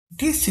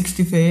It is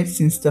 65 years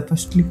since the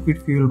first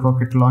liquid fuel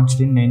rocket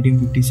launched in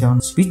 1957,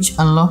 which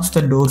unlocks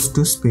the doors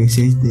to space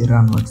age there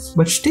onwards.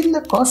 But still,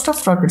 the cost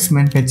of rockets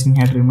manufacturing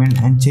had remained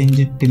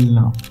unchanged till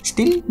now.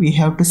 Still, we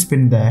have to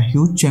spend a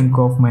huge chunk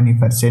of money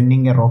for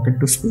sending a rocket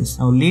to space.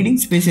 Now, leading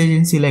space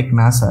agency like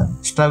NASA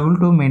struggle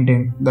to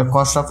maintain the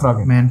cost of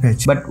rocket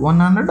manufacture. But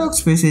one underdog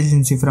space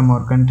agency from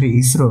our country,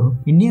 Isro,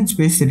 Indian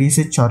Space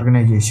Research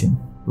Organization,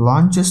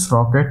 launches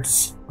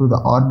rockets to the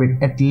orbit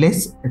at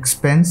less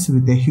expense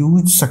with a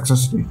huge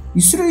success rate.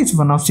 ISRO is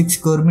one of 6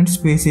 government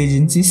space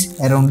agencies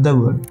around the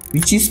world,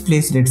 which is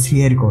placed at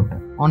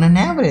Sriharikota. On an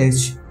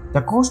average,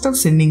 the cost of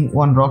sending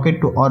one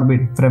rocket to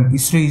orbit from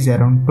ISRO is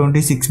around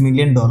 $26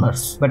 million,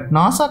 but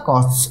NASA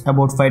costs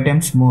about 5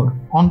 times more.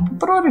 On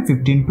February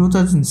 15,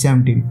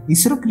 2017,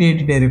 ISRO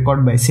created a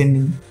record by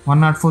sending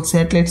 104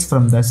 satellites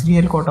from the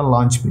Sriharikota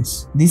launch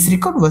base. This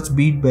record was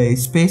beat by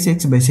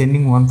SpaceX by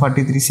sending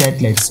 143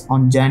 satellites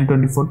on Jan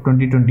 24,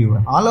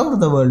 2021. All over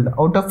the world,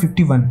 out of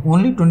 51,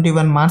 only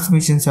 21 Mars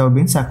missions have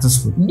been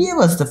successful. India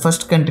was the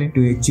first country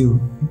to achieve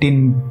it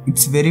in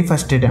its very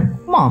first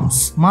attempt.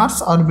 Mars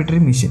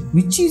Orbiter Mission,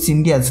 which is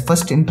India's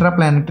first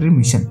interplanetary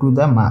mission to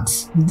the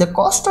Mars, with the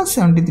cost of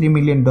 $73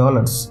 million,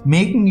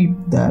 making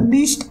it the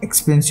least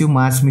expensive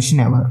Mars mission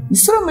ever.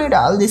 ISRO made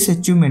all these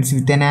achievements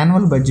with an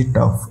annual budget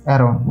of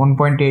around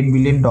 $1.8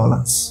 billion.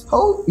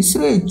 How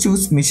ISRO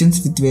achieves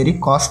missions with very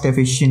cost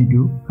efficient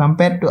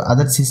compared to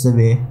others is the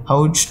way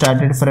how it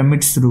started from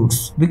its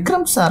roots.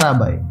 Vikram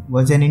Sarabhai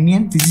was an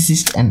Indian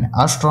physicist and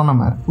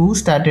astronomer who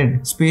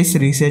started space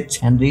research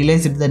and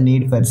realized the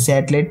need for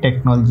satellite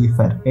technology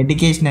for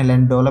educational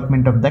and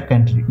development of the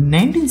country. In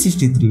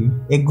 1963,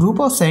 a group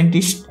of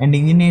scientists and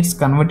engineers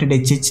converted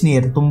a church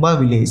near Tumba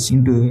village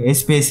into a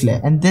space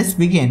lab and thus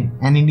began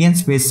an Indian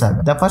space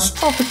saga. The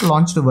first rocket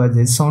launched was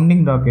a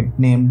sounding rocket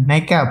named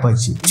Nike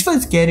Apache, which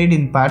was carried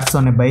in parts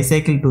on a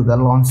bicycle to the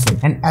launch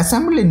site and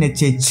assembled in a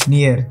church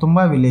near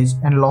Tumba village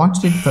and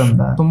launched it from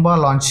the Tumba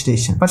launch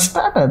station. For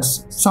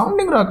starters,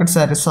 sounding rockets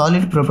are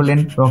solid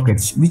propellant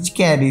rockets which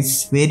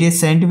carries various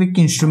scientific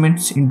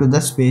instruments into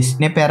the space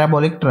in a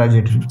parabolic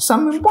trajectory.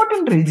 Some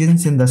important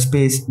regions in the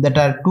space that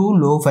are too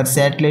low for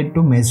satellite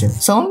to measure.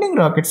 Sounding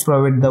rockets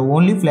provide the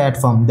only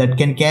platform that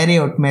can carry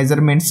out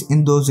measurements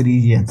in those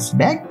regions.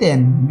 Back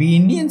then, we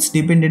Indians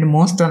depended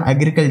most on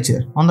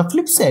agriculture. On the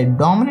flip side,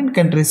 dominant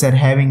countries are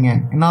having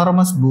an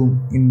enormous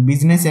boom in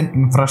business and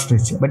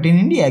infrastructure. But in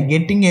India,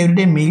 getting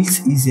everyday meals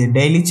is a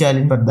daily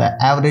challenge for the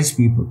average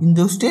people. In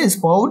those days,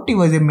 poverty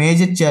was a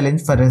major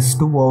challenge for us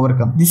to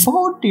overcome. This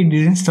poverty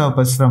didn't stop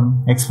us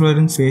from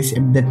exploring space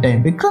at that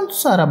time. Vikram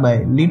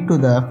Sarabhai led to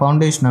the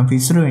foundation of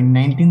ISRO in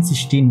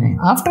 1969.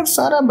 After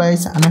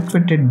Sarabhai's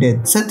unexpected death,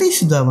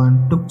 Satish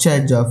Dhawan took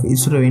charge of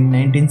ISRO in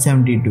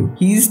 1972.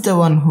 He is the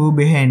one who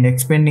behind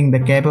expanding the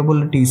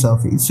capabilities of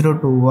ISRO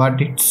to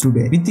what it is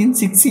today. Within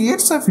 6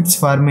 years of its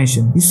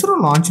formation,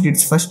 ISRO launched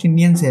its first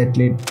Indian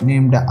satellite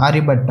named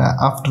Aryabhatta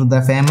after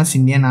the famous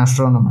Indian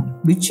astronomer,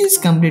 which is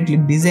completely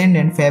designed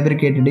and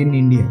fabricated in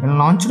India and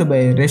launched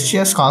by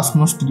Russia's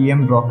Cosmos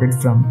 3M rocket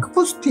from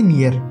Kapustin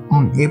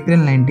on April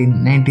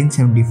 19,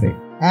 1975.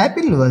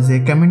 Apple was a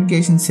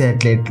communication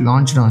satellite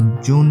launched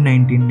on June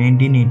 19,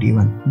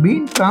 1981.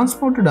 Being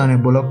transported on a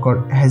bullock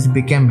cart has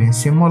become a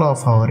symbol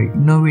of our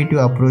innovative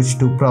approach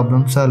to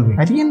problem solving.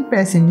 Ariane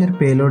passenger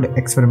payload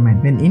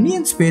experiment. When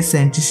Indian space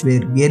scientists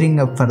were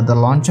gearing up for the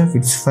launch of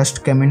its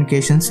first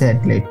communication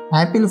satellite,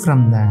 Apple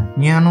from the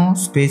Niano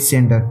Space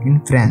Center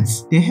in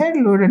France, they had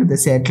loaded the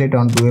satellite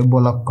onto a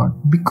bullock cart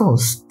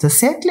because the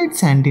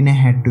satellite's antenna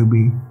had to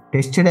be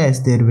tested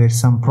as there were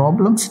some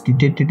problems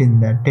detected in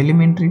the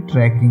telemetry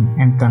tracking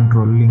and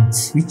control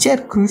links, which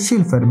are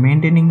crucial for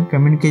maintaining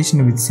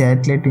communication with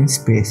satellite in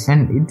space,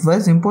 and it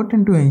was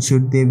important to ensure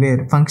they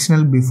were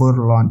functional before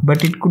launch,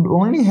 but it could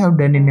only have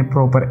done in a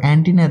proper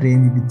antenna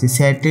range with the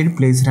satellite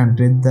placed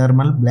under a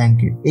thermal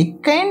blanket, a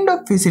kind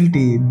of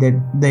facility that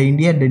the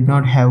India did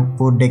not have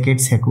 4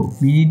 decades ago.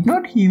 We did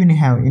not even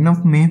have enough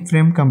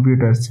mainframe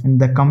computers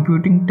and the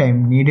computing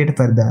time needed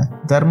for the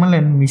thermal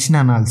and mission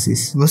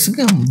analysis.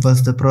 Vasugam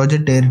was the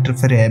project director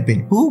for Apple,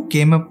 who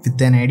came up with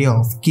an idea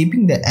of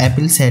keeping the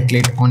Apple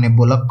satellite on a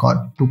bullock cart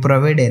to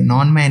provide a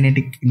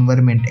non-magnetic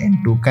environment and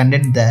to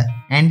conduct the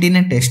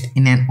antenna test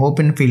in an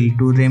open field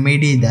to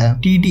remedy the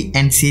TD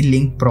and C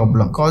link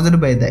problem caused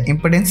by the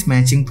impedance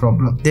matching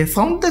problem. They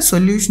found the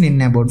solution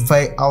in about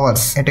 5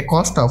 hours at a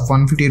cost of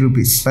 150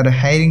 rupees for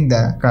hiring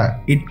the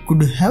car. It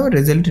could have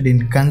resulted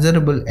in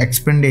considerable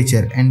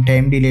expenditure and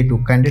time delay to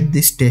conduct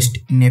this test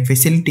in a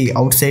facility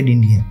outside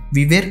India.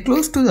 We were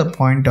close to the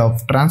point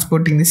of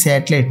transporting the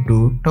satellite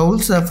to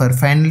Tulsa for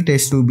final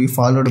test to be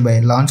followed by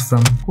launch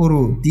from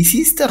Kourou. This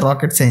is the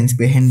rocket science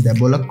behind the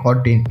bullock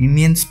cart in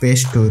Indian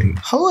space story.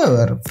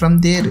 However, from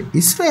there,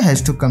 ISRO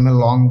has to come a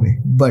long way.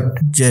 But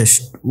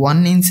just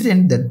one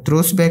incident that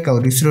throws back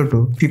our ISRO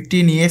to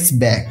 15 years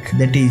back,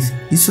 that is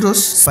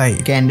ISRO's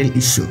 5 candle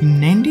issue.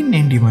 In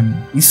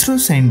 1991, ISRO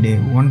signed a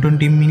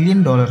 $120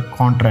 million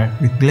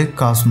contract with Gleb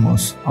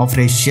Cosmos of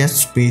Russia's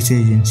space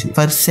agency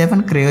for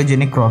 7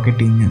 cryogenic rocket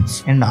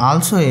engines and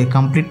also a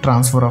complete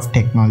transfer of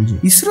tech. technology.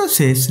 ISRO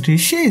says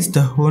Russia is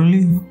the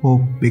only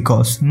hope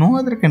because no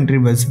other country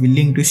was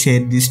willing to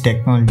share this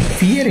technology,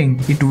 fearing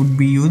it would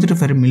be used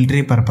for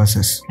military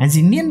purposes. As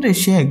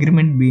Indian-Russia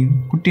agreement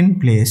being put in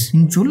place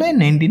in July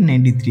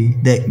 1993,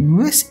 the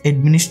US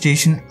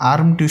administration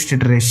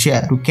arm-twisted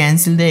Russia to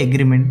cancel the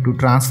agreement to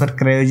transfer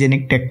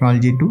cryogenic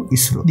technology to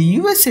ISRO. The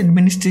US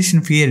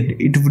administration feared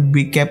it would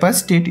be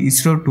capacitate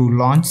ISRO to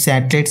launch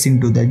satellites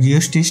into the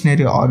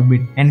geostationary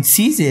orbit and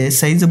seize a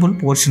sizable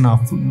portion of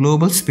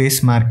global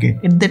space market.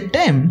 At that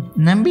time,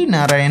 Nambi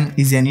Narayan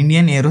is an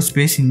Indian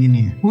aerospace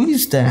engineer who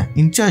is the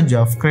in charge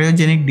of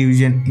cryogenic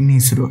division in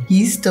ISRO.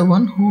 He is the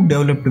one who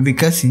developed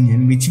Vikas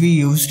engine which we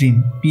used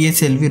in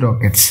PSLV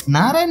rockets.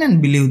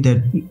 Narayan believed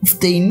that if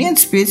the Indian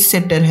space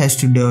sector has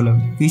to develop,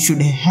 we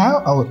should have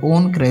our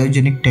own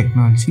cryogenic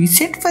technology. He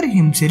set for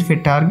himself a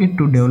target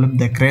to develop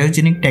the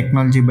cryogenic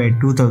technology by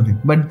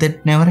 2000, but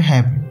that never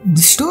happened.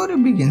 The story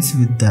begins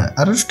with the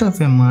arrest of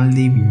a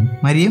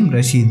Maldivian, Mariam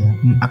Rashida,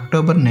 in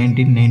October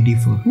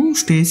 1994, who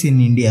stays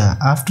in India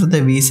after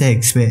the visa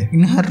expires.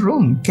 In her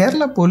room,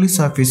 Kerala police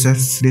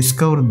officers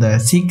discovered the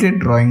secret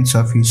drawings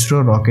of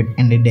ISRO rocket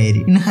and a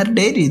diary. In her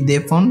diary, they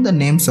found the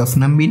names of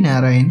Nambi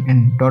Narayan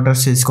and daughter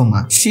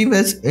Kumar. She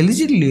was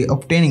allegedly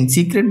obtaining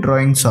secret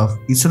drawings of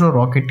ISRO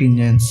rocket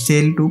engines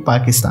sale to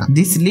Pakistan.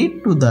 This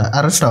led to the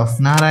arrest of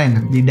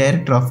Narayan, the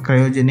director of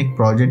cryogenic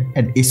project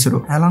at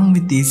ISRO, along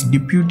with his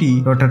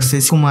deputy daughter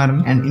Kumar,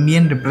 an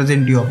Indian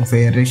representative of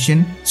a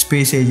Russian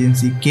space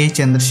agency, K.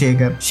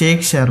 Chandrasekhar, Sheikh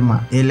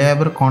Sharma, a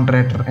labor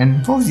contractor,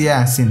 and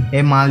Fauzia Asin,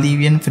 a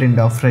Maldivian friend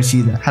of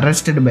Rashida,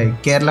 arrested by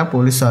Kerala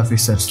police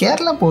officers.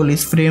 Kerala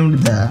police framed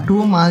the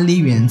two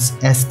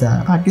Maldivians as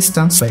the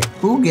Pakistan spy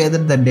who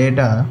gathered the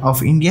data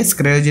of India's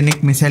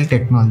cryogenic missile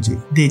technology.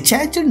 They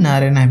charged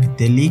Narayana with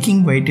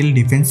leaking vital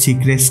defense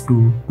secrets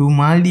to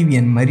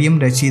Maldivian Mariam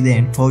Rashida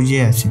and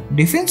Fauzia Asin.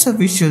 Defense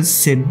officials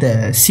said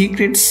the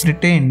secrets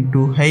pertained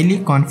to highly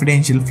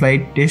confidential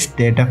flight test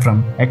data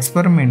from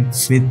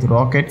experiments with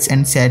rockets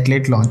and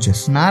satellite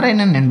launches.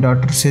 Narayanan and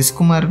daughter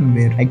Kumar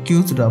were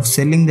accused of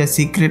selling the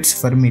secrets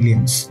for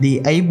millions.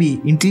 The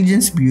IB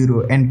Intelligence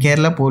Bureau and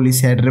Kerala police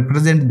had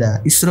represented the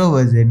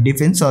ISRO as a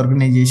defense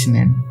organization,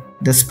 and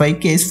the spy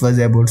case was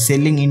about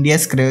selling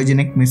India's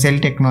cryogenic missile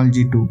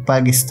technology to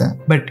Pakistan.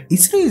 But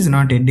ISRO is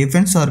not a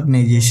defense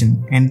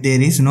organization and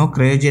there is no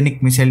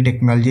cryogenic missile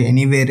technology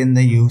anywhere in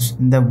the use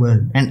in the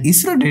world. And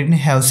ISRO didn't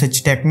have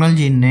such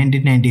technology in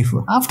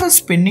 1994. After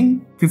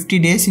spending 50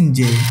 days in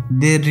jail,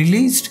 they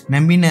released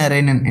Nambi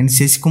Narayanan and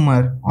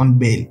Kumar on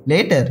bail.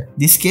 Later,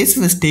 this case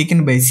was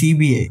taken by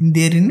CBI. In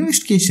their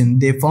investigation,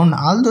 they found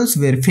all those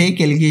were fake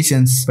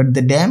allegations, but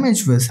the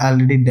damage was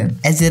already done.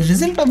 As a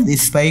result of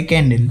this spy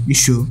scandal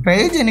issue,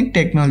 cryogenic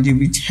technology,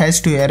 which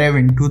has to arrive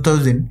in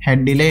 2000,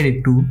 had delayed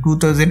it to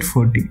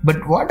 2040.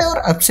 But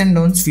whatever ups and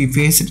downs we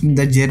faced in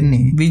the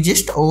journey, we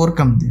just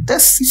overcome them.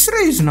 Thus,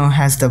 ISRO now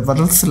has the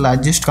world's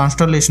largest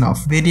constellation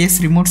of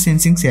various remote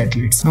sensing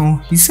satellites.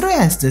 Now, ISRO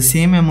has the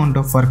same amount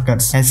of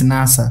workers as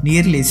NASA,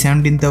 nearly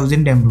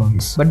 17,000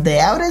 employees. But the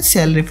average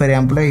salary for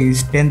employee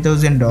is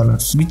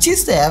 $10,000, which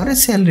is the average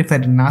salary for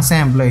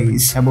NASA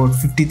employees about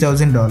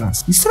 $50,000.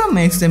 ISRO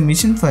makes the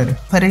mission for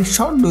a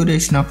short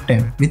duration of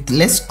time with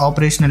less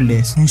operational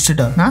days. Instead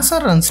of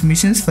NASA runs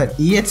missions for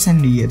years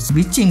and years,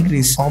 which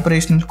increase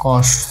operational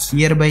costs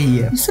year by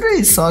year. ISRO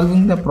is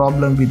solving the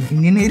problem with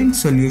engineering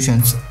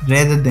solutions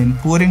rather than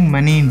pouring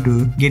money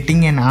into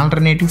getting an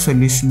alternative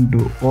solution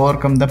to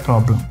overcome the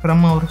problem.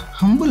 From our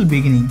humble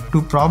beginning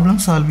to problem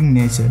solving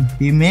nature,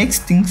 we make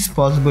things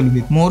possible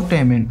with more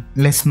time and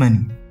less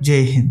money.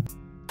 Jai Hind.